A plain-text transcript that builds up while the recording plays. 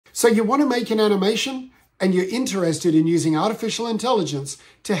So you want to make an animation and you're interested in using artificial intelligence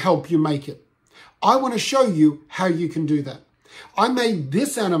to help you make it. I want to show you how you can do that. I made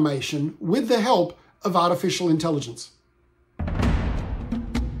this animation with the help of artificial intelligence.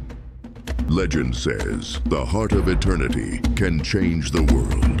 Legend says the heart of eternity can change the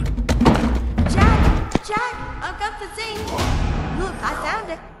world. Jack, I've got the thing. Look, I found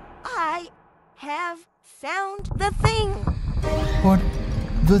it. I have found the thing. Put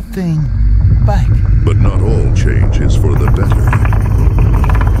the thing back. But not all change is for the better.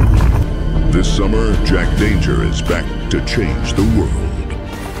 This summer, Jack Danger is back to change the world.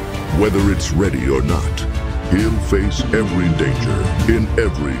 Whether it's ready or not, he'll face every danger in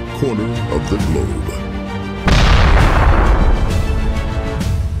every corner of the globe.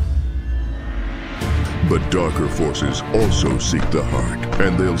 But darker forces also seek the heart,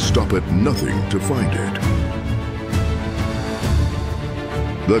 and they'll stop at nothing to find it.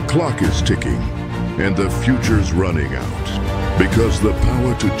 The clock is ticking, and the future's running out, because the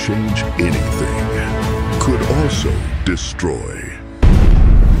power to change anything could also destroy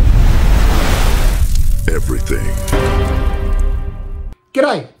everything.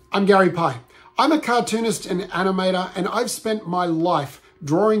 G'day, I'm Garry Pye. I'm a cartoonist and animator, and I've spent my life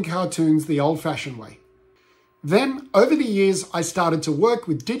drawing cartoons the old-fashioned way. Then, over the years, I started to work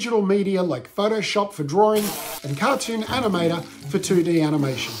with digital media like Photoshop for drawing and Cartoon Animator for 2D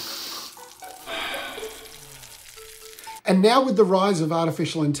animation. And now with the rise of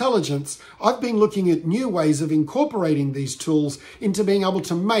artificial intelligence, I've been looking at new ways of incorporating these tools into being able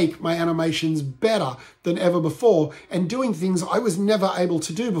to make my animations better than ever before and doing things I was never able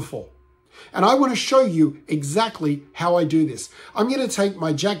to do before. And I want to show you exactly how I do this. I'm going to take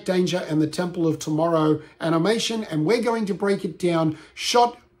my Jack Danger and the Temple of Tomorrow animation, and we're going to break it down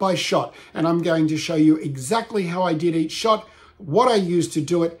shot by shot. And I'm going to show you exactly how I did each shot, what I used to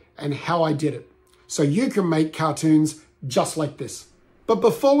do it, and how I did it. So you can make cartoons just like this. But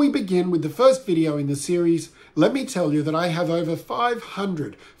before we begin with the first video in the series, let me tell you that I have over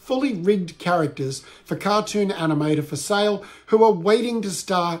 500 fully rigged characters for Cartoon Animator for sale who are waiting to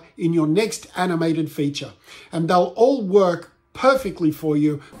star in your next animated feature. And they'll all work perfectly for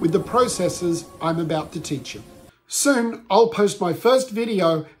you with the processes I'm about to teach you. Soon, I'll post my first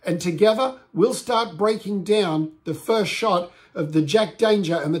video, and together we'll start breaking down the first shot of the Jack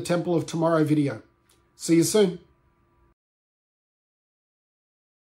Danger and the Temple of Tomorrow video. See you soon.